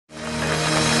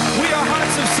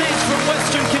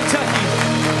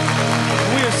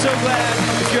glad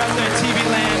if you're out there in TV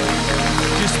land,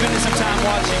 you're spending some time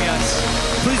watching us.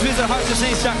 Please visit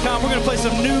heartsofsaints.com. We're going to play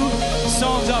some new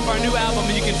songs off our new album,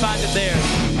 and you can find it there.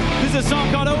 This is a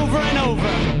song called Over and Over.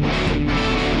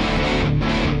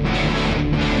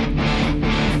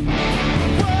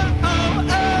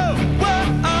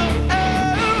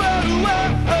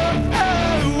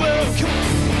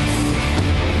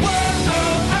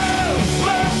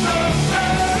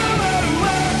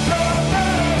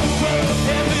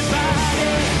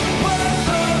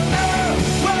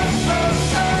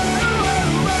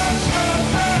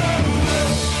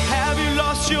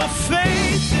 Your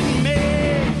faith in me,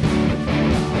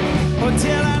 or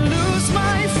till I lose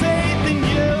my faith in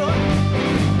you.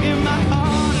 In my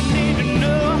heart I need to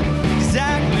know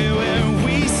exactly where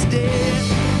we stand.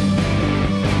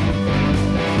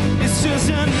 It's just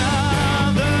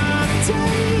another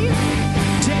day,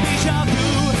 deja vu,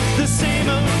 the same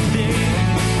old thing.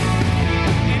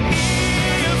 And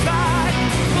if I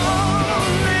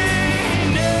only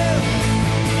knew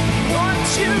what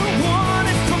you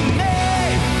wanted from me,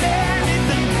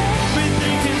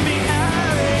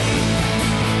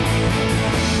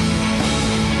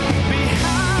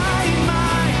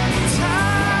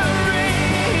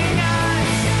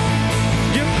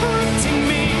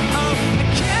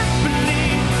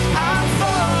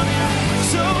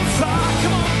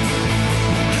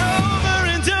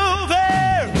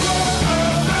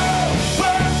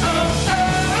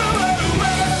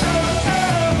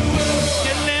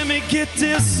 get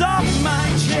this off my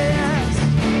chest.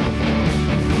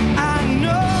 I know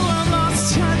I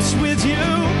lost touch with you.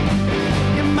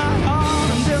 In my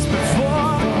heart I'm desperate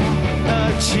for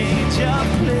a change of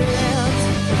plans.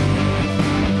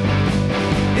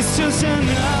 It's just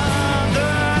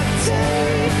another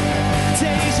day,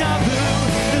 deja vu,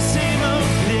 the same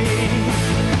old thing.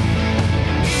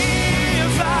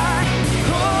 If I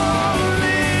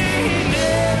only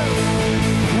knew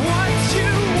what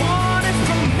you wanted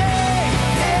from me,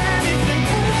 everything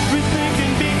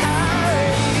can be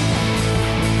alright.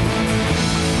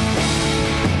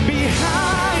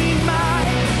 Behind my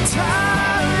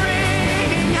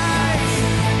tiring eyes,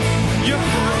 you're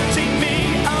haunting me.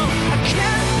 Oh, I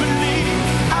can't believe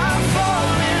I've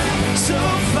fallen so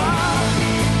far.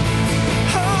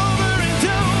 Over and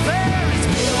over, it's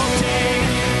building,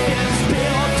 it's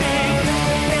building,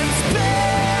 it's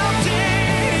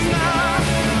building up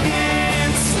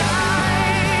inside.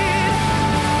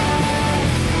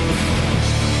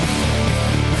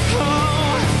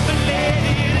 Oh, let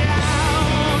it out,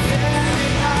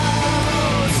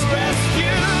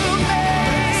 rescue me,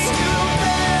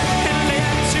 and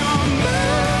let your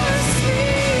mercy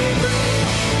bring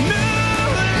new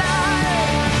light,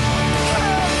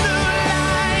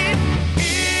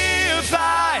 If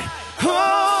I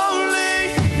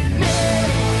only knew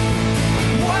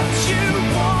what you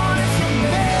wanted from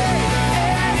me,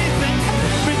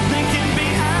 everything can be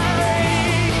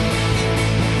alright.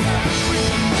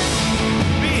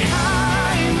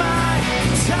 Behind my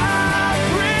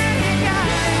tiring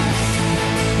eyes,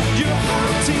 you're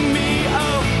haunting me.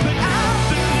 Oh, but I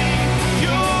believe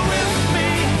you're with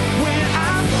me when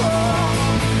I'm wrong.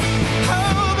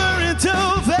 Over and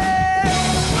over.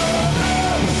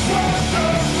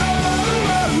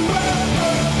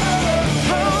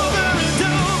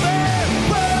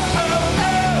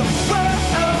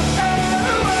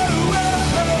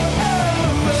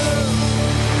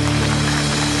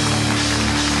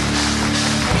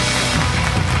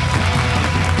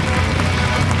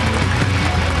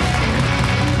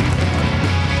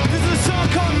 This is a song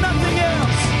called Nothing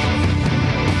Else.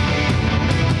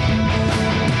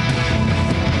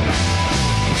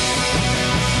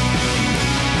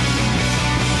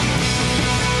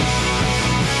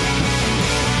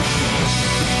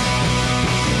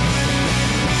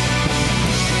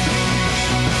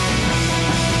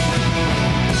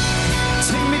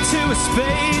 Take me to a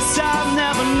space I've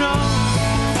never known.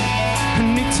 I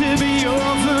need to be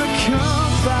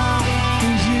overcome by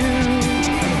you.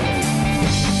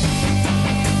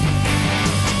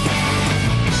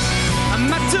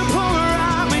 I'm at the point where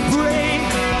I may break.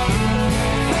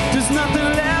 There's nothing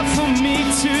left for me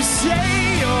to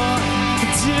say or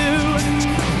do.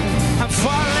 I'm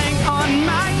falling on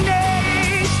my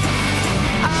knees.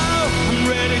 Oh, I'm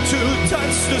ready to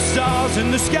touch the stars in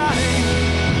the sky.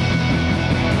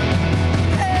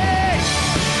 Hey,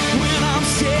 when I'm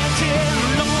sitting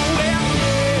alone with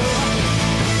you,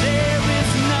 there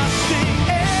is nothing.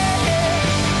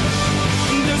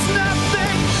 There's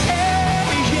nothing.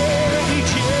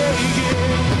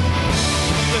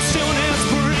 The stillness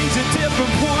brings a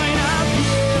different point of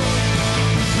view.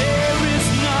 There is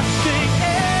nothing.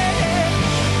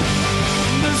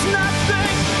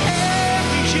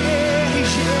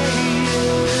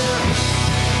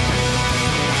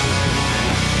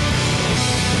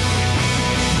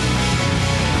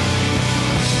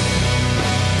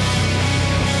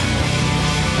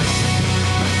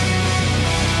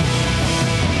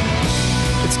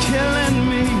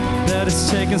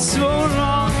 taken so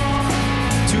long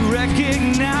to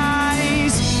recognize